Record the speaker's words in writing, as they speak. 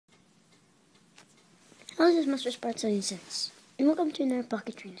Hello, this is Master Spot 76, and welcome to another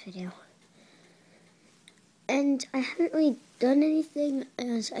Pocket Trains video. And I haven't really done anything,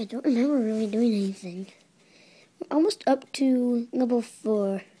 as I don't remember really doing anything. We're almost up to level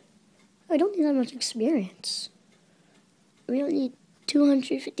 4. I don't need that much experience. We don't need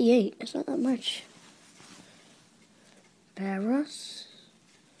 258, that's not that much. Barros.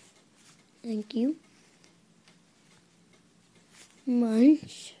 Thank you.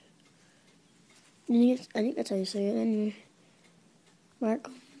 Munch. I think that's how you say it anyway. Mark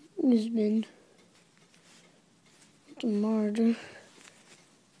Lisbon. Mod.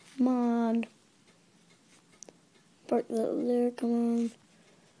 Park that there, come on.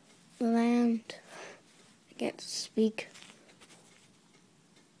 Land. I can't speak.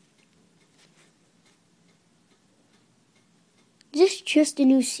 This is just a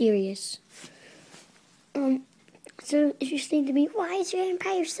new series. So if you're saying to me, why is your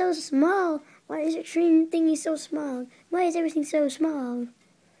empire so small? Why is your train thingy so small? Why is everything so small?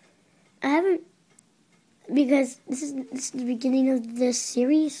 I haven't, because this is the beginning of this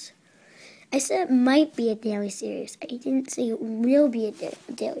series. I said it might be a daily series. I didn't say it will be a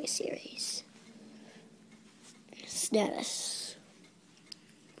daily series. Status.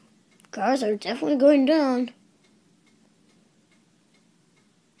 Cars are definitely going down.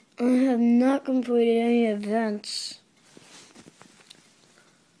 I have not completed any events.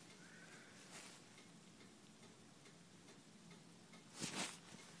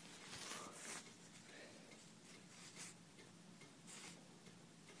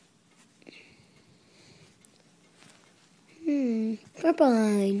 Purple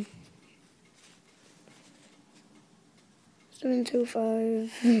line.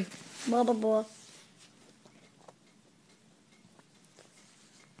 725. Blah blah blah.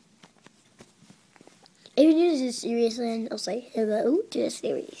 If you're new to this series, then I'll say hello to the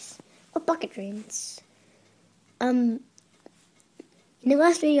series of Pocket Trains. In the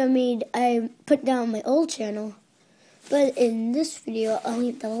last video I made, I put down my old channel, but in this video, I'll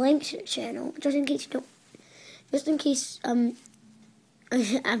leave the link to the channel, just in case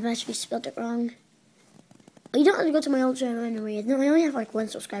I've actually spelled it wrong. Well, you don't have to go to my old channel anyway. No, I only have like 1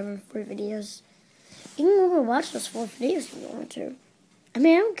 subscriber and 4 videos. You can go watch those 4 videos if you want to. I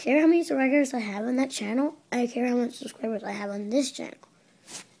mean, I don't care how many subscribers I have on that channel. I care how many subscribers I have on this channel.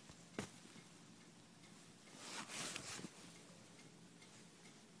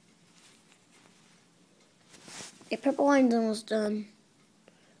 The purple line's almost done.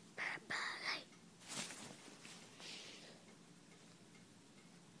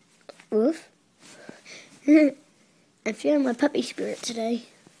 Woof. I'm feeling my puppy spirit today.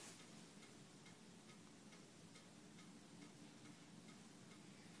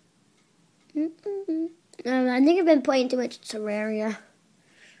 I think I've been playing too much Terraria.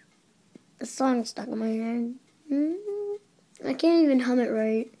 The song's stuck in my head. I can't even hum it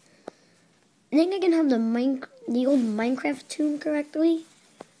right. I think I can hum the old Minecraft tune correctly,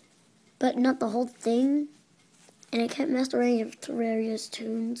 but not the whole thing. And I can't master any of Terraria's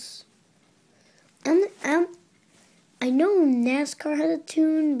tunes. I know NASCAR has a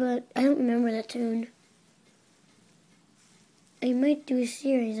tune, but I don't remember that tune. I might do a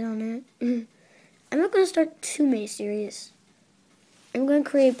series on it. I'm not going to start too many series. I'm going to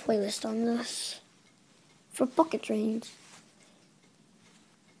create a playlist on this for Pocket Trains.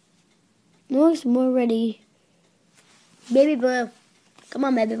 Noise more ready. Baby Blue. Come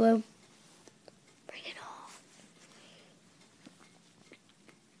on, Baby Blue. Bring it on.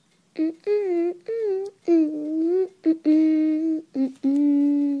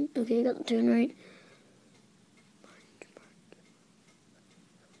 Okay, I got the tune right.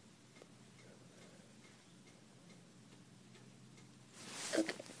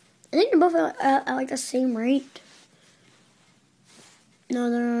 Okay. I think they're both at like the same rate. No,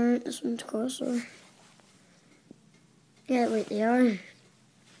 they aren't. This one's closer. Yeah, wait, they are.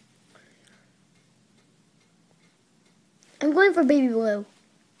 I'm going for Baby Blue.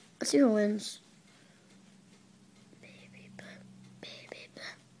 Let's see who wins. Baby Blue, Baby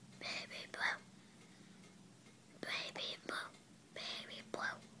Blue, Baby Blue, Baby Blue, Baby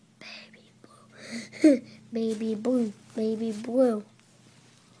Blue, Baby Blue, Baby Blue, Baby Blue.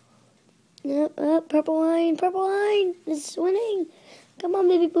 Yep, purple line is winning. Come on,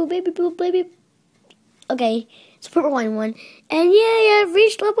 Baby Blue, Baby Blue, Baby. Okay, it's purple line won, and yay, I've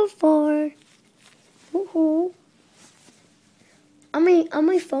reached level 4. Woohoo! On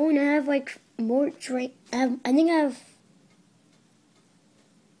my phone, I have like more train. I think I have.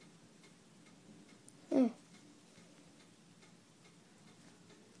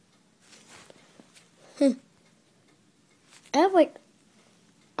 I have like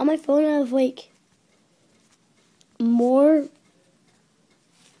on my phone. I have like more.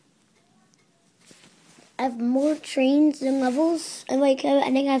 I have more trains than levels. I think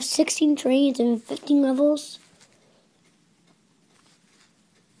I have 16 trains and 15 levels.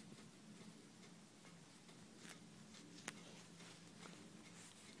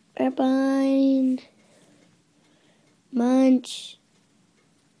 Airplane. Munch.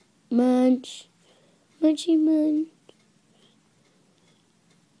 Munch. Munchy munch.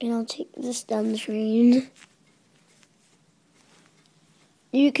 And I'll take this down the train.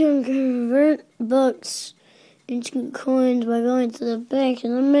 You can convert books into coins by going to the bank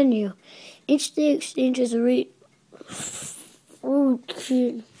in the menu. Each day exchanges a rate. Okay.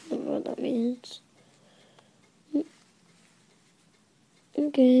 I don't know what that means.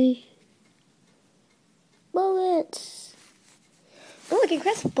 Okay. Bullets. Oh, I can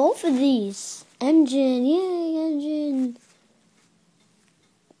craft both of these. Engine. Yay, engine.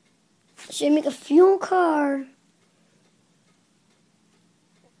 Should I make a fuel car?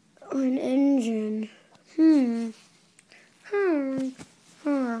 Or an engine? I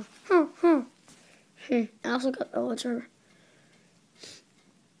also got the water.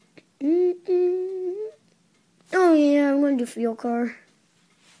 Oh yeah, I'm going to do fuel car.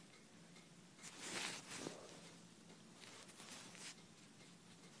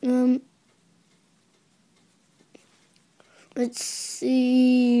 Let's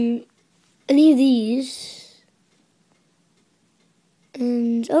see. Any of these.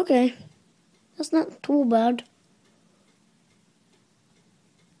 And okay. That's not too bad.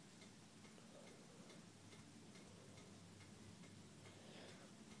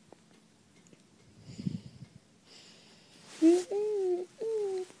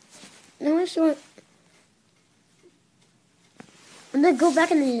 Now I sort. I'm gonna go back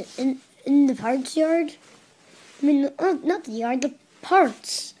in the parts yard. I mean, not the yard, the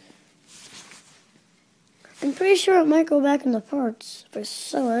parts. I'm pretty sure it might go back in the parts if I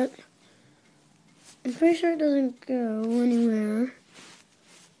sell it. I'm pretty sure it doesn't go anywhere.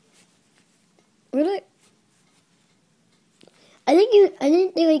 Really? I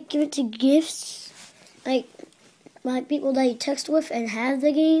think they like give it to gifts, like people that you text with and have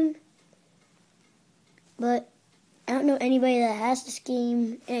the game. But I don't know anybody that has this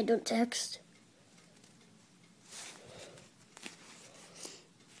game and I don't text.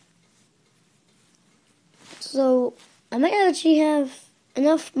 So I might actually have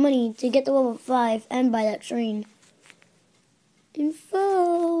enough money to get to level 5 and buy that train.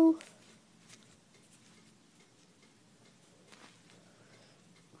 Info.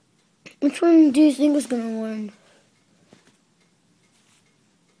 Which one do you think is going to win?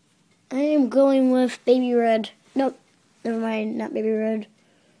 I am going with Baby Red. Nope, never mind, not Baby Red.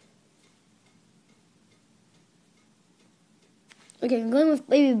 Okay, I'm going with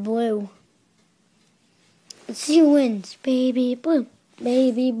Baby Blue. Let's see who wins. Baby Blue.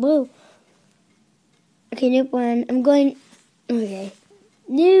 Baby Blue. Okay, new one. I'm going... Okay.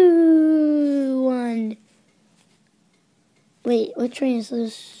 New one. Wait, what train is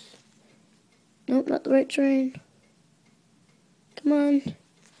this? Nope, not the right train. Come on.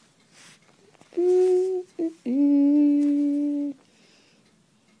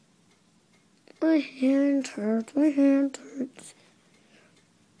 My hand hurts. My hand hurts.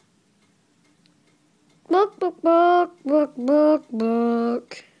 Look, look, look, look, look,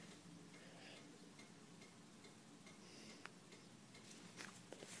 look.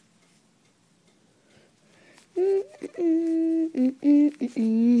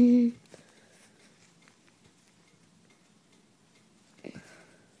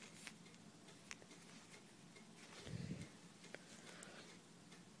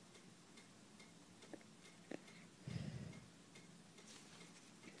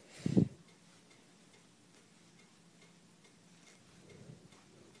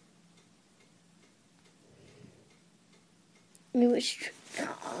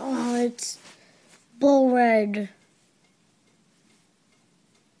 Oh, it's bull red.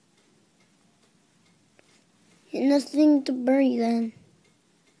 Nothing to bury then.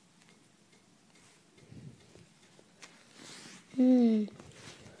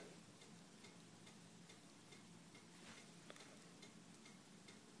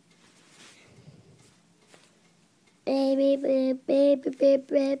 Baby, baby, baby,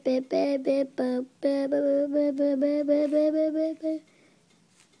 baby, baby, baby, baby.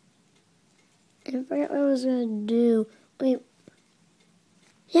 I forgot what I was gonna do. Wait.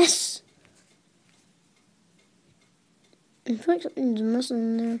 Yes! I feel like something's missing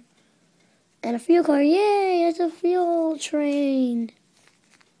in there. And a fuel car. Yay! It's a fuel train.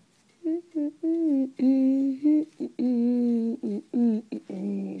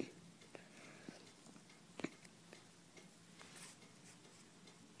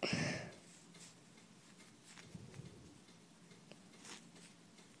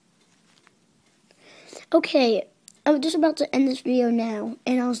 Okay, I'm just about to end this video now,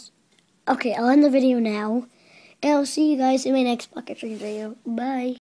 and I'll end the video now, and I'll see you guys in my next Pocket Trains video. Bye.